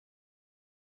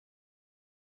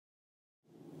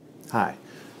Hi,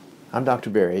 I'm Dr.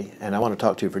 Berry, and I want to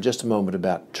talk to you for just a moment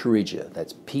about pterygia.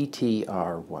 That's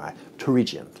P-T-R-Y,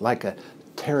 pterygium, like a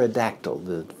pterodactyl,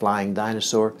 the flying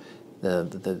dinosaur.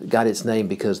 Got its name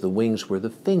because the wings were the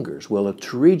fingers. Well, a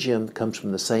pterygium comes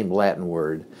from the same Latin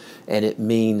word, and it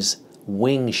means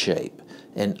wing shape.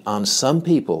 And on some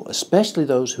people, especially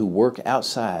those who work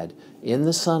outside in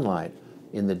the sunlight,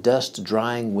 in the dust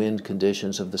drying wind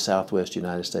conditions of the southwest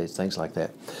United States, things like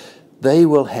that, they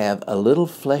will have a little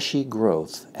fleshy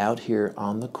growth out here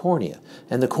on the cornea.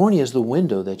 And the cornea is the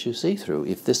window that you see through.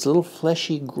 If this little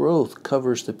fleshy growth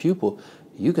covers the pupil,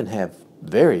 you can have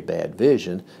very bad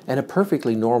vision and a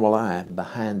perfectly normal eye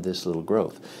behind this little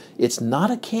growth. It's not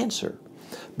a cancer,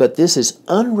 but this is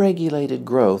unregulated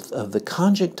growth of the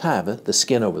conjunctiva, the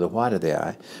skin over the white of the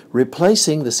eye,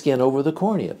 replacing the skin over the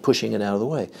cornea, pushing it out of the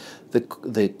way. The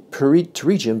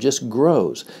pterygium just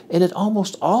grows, and it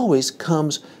almost always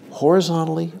comes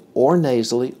horizontally or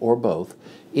nasally or both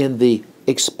in the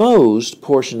exposed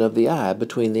portion of the eye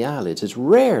between the eyelids. It's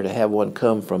rare to have one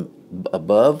come from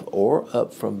above or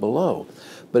up from below,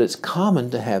 but it's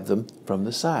common to have them from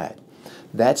the side.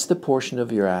 That's the portion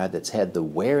of your eye that's had the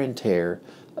wear and tear,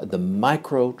 the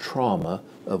micro trauma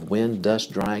of wind,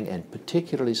 dust, drying, and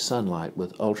particularly sunlight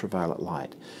with ultraviolet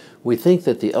light. We think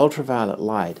that the ultraviolet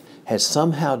light has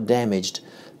somehow damaged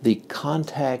the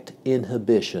contact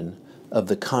inhibition of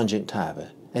the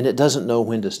conjunctiva, and it doesn't know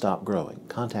when to stop growing.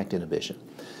 Contact inhibition.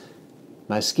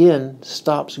 My skin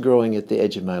stops growing at the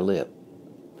edge of my lip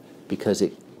because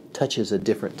it touches a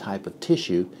different type of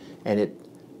tissue, and it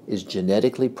is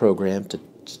genetically programmed to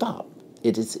stop.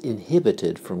 It is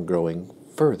inhibited from growing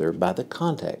further by the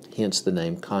contact, hence the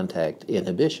name contact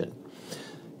inhibition.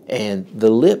 And the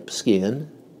lip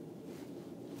skin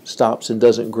stops and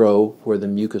doesn't grow where the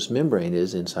mucous membrane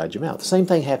is inside your mouth. The same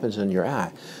thing happens in your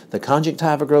eye. The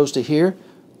conjunctiva grows to here,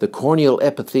 the corneal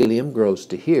epithelium grows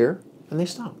to here, and they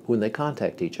stop when they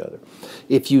contact each other.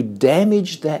 If you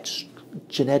damage that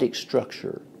genetic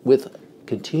structure with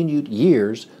continued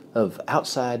years of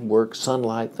outside work,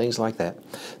 sunlight, things like that,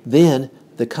 then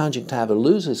the conjunctiva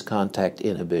loses contact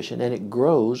inhibition and it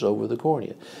grows over the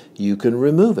cornea. You can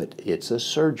remove it. It's a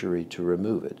surgery to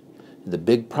remove it. The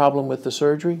big problem with the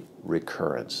surgery?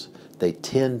 Recurrence. They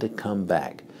tend to come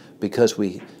back because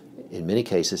we, in many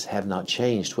cases, have not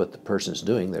changed what the person's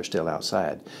doing. They're still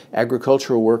outside.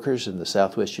 Agricultural workers in the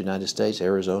southwest United States,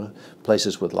 Arizona,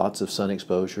 places with lots of sun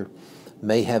exposure,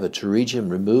 may have a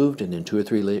pterygium removed, and then 2 or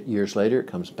 3 years later it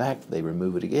comes back. They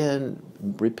remove it again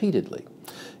repeatedly.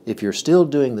 If you're still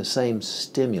doing the same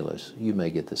stimulus, you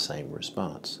may get the same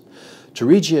response.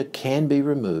 Pterygia can be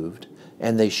removed,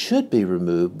 and they should be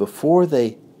removed before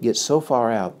they get so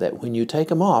far out that when you take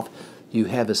them off, you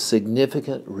have a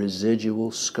significant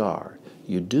residual scar.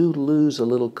 You do lose a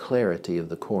little clarity of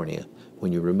the cornea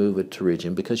when you remove a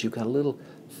pterygium because you've got a little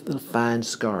fine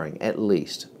scarring, at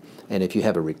least. And if you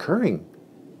have a recurring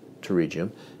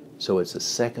pterygium, so it's a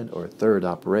second or third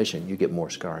operation, you get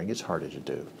more scarring. It's harder to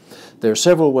do. There are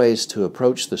several ways to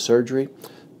approach the surgery.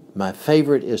 My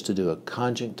favorite is to do a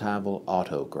conjunctival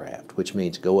autograft, which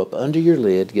means go up under your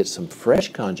lid, get some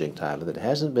fresh conjunctiva that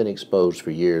hasn't been exposed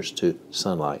for years to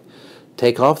sunlight,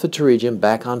 take off the pterygium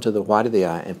back onto the white of the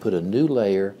eye, and put a new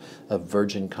layer of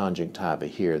virgin conjunctiva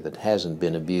here that hasn't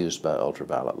been abused by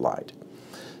ultraviolet light.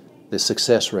 The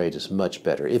success rate is much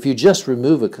better. If you just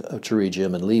remove a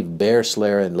pterygium and leave bare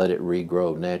sclera and let it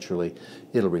regrow naturally,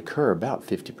 it'll recur about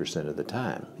 50% of the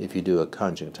time. If you do a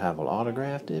conjunctival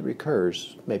autograft, it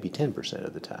recurs maybe 10%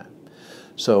 of the time.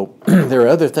 So there are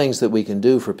other things that we can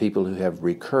do for people who have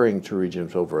recurring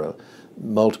pterygiums over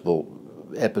multiple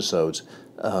episodes,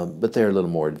 but they're a little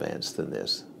more advanced than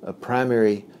this. A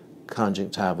primary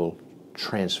conjunctival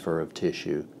transfer of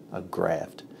tissue, a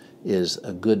graft, is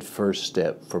a good first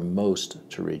step for most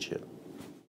pterygia.